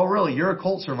 oh really? You're a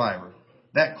cult survivor.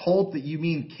 That cult that you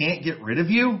mean can't get rid of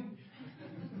you?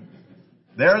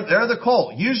 They're the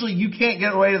cult. Usually you can't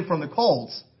get away from the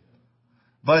cults.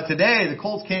 But today, the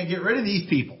cults can't get rid of these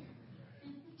people.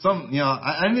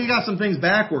 I think they got some things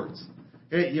backwards.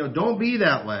 Okay, don't be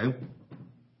that way.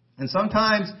 And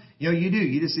sometimes, you do.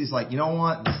 You just see, it's like, you know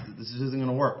what? This isn't going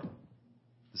to work.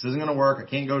 This isn't going to work. I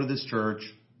can't go to this church.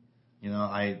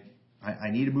 I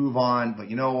need to move on. But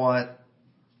you know what?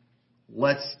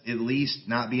 Let's at least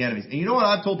not be enemies. And you know what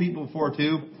I've told people before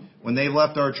too? When they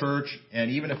left our church,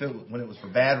 and even when it was for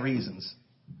bad reasons,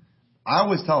 I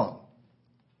always tell them,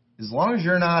 as long as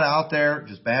you're not out there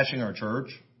just bashing our church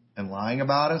and lying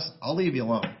about us, I'll leave you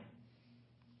alone.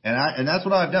 And that's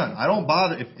what I've done. I don't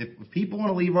bother if people want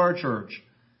to leave our church.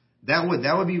 That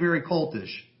would be very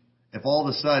cultish. If all of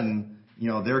a sudden,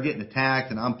 they're getting attacked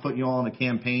and I'm putting you all on a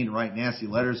campaign to write nasty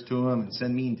letters to them and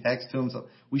send mean texts to them. So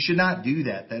we should not do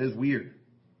that. That is weird.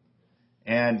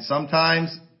 And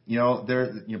sometimes,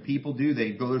 people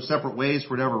they go their separate ways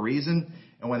for whatever reason.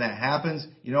 And when that happens,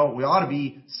 we ought to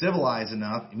be civilized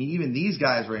enough. I mean, even these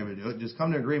guys were able to do it. Just come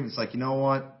to an agreement. It's like, you know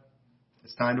what?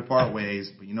 It's time to part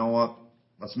ways. But you know what?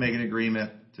 Let's make an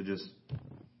agreement to just,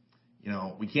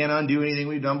 we can't undo anything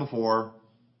we've done before.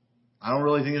 I don't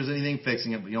really think there's anything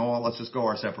fixing it. But you know what? Let's just go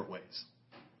our separate ways.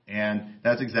 And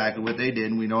that's exactly what they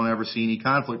did. And we don't ever see any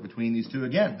conflict between these two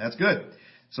again. That's good.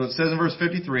 So it says in verse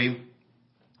 53,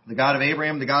 the God of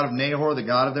Abraham, the God of Nahor, the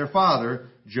God of their father,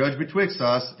 judge betwixt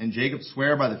us, and Jacob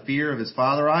sware by the fear of his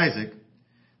father Isaac.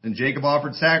 Then Jacob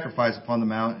offered sacrifice upon the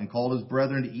mount, and called his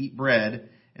brethren to eat bread.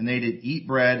 And they did eat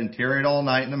bread, and tarried all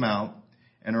night in the mount.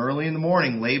 And early in the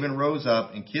morning Laban rose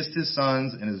up, and kissed his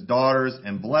sons and his daughters,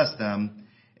 and blessed them.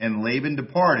 And Laban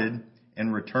departed,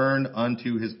 and returned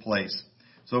unto his place.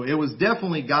 So it was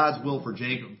definitely God's will for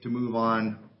Jacob to move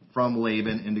on from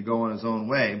Laban and to go on his own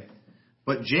way.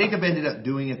 But Jacob ended up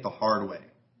doing it the hard way,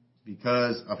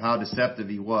 because of how deceptive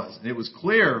he was. And it was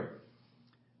clear,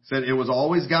 said it was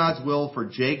always God's will for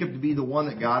Jacob to be the one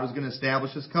that God was going to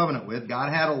establish his covenant with.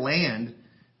 God had a land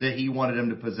that he wanted him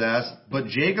to possess, but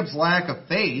Jacob's lack of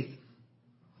faith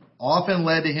often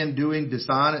led to him doing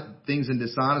things in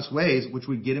dishonest ways, which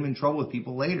would get him in trouble with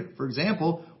people later. For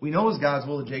example, we know it was God's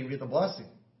will that Jacob get the blessing.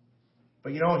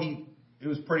 But it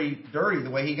was pretty dirty the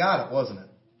way he got it, wasn't it?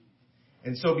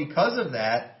 And so because of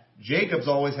that, Jacob's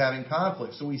always having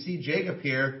conflict. So we see Jacob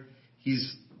here,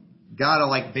 he's got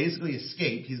to basically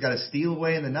escape. He's got to steal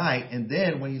away in the night. And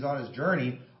then when he's on his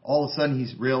journey, all of a sudden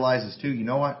he realizes too, you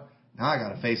know what? Now I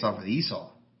got to face off with Esau.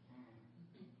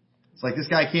 It's like this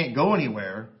guy can't go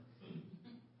anywhere.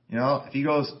 If he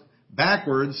goes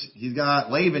backwards, he's got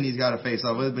Laban he's got to face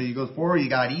off with, but he goes forward, you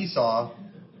got Esau.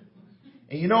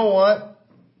 And you know what?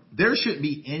 There shouldn't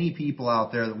be any people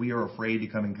out there that we are afraid to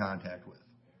come in contact with.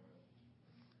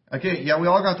 Okay, yeah, we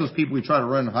all got those people we try to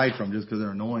run and hide from just because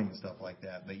they're annoying and stuff like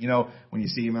that. But, when you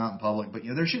see them out in public. But,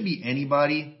 there shouldn't be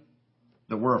anybody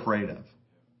that we're afraid of.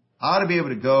 I ought to be able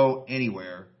to go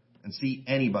anywhere and see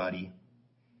anybody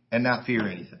and not fear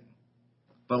anything.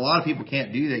 But a lot of people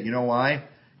can't do that. You know why?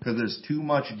 Because there's too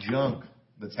much junk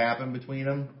that's happened between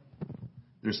them.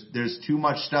 There's too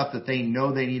much stuff that they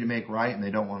know they need to make right, and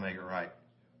they don't want to make it right.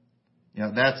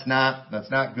 That's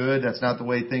not good. That's not the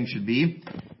way things should be.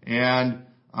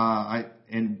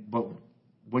 But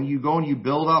when you go and you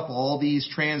build up all these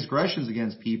transgressions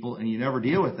against people and you never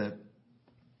deal with it,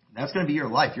 that's going to be your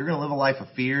life. You're going to live a life of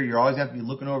fear. You're always going to have to be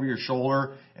looking over your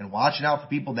shoulder and watching out for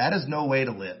people. That is no way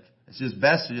to live. It's just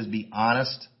best to just be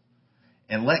honest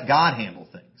and let God handle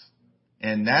things.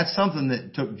 And that's something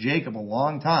that took Jacob a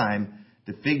long time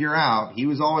to figure out. He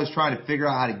was always trying to figure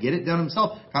out how to get it done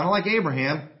himself. Kind of like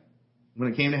Abraham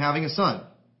when it came to having a son.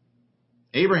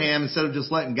 Abraham, instead of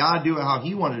just letting God do it how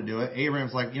he wanted to do it,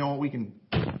 Abraham's like, you know what, we can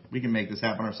make this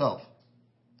happen ourselves.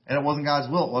 And it wasn't God's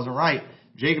will. It wasn't right.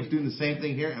 Jacob's doing the same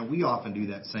thing here, and we often do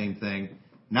that same thing.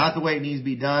 Not the way it needs to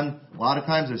be done. A lot of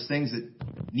times there's things that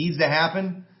needs to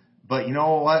happen, but you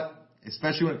know what?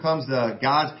 Especially when it comes to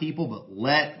God's people, but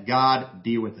let God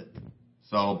deal with it.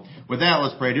 So with that,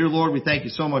 let's pray. Dear Lord, we thank you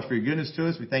so much for your goodness to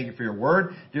us. We thank you for your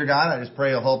word. Dear God, I just pray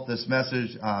you'll help this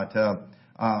message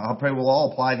I pray we'll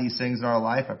all apply these things in our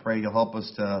life. I pray you'll help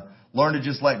us to learn to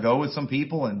just let go with some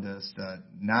people and just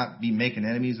not be making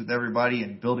enemies with everybody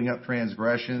and building up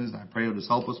transgressions. I pray you'll just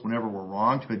help us whenever we're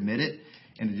wrong to admit it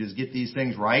and to just get these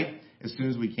things right as soon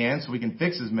as we can so we can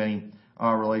fix as many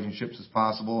relationships as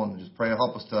possible. And just pray you'll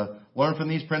help us to learn from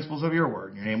these principles of your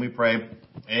word. In your name we pray.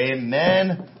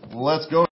 Amen. Let's go.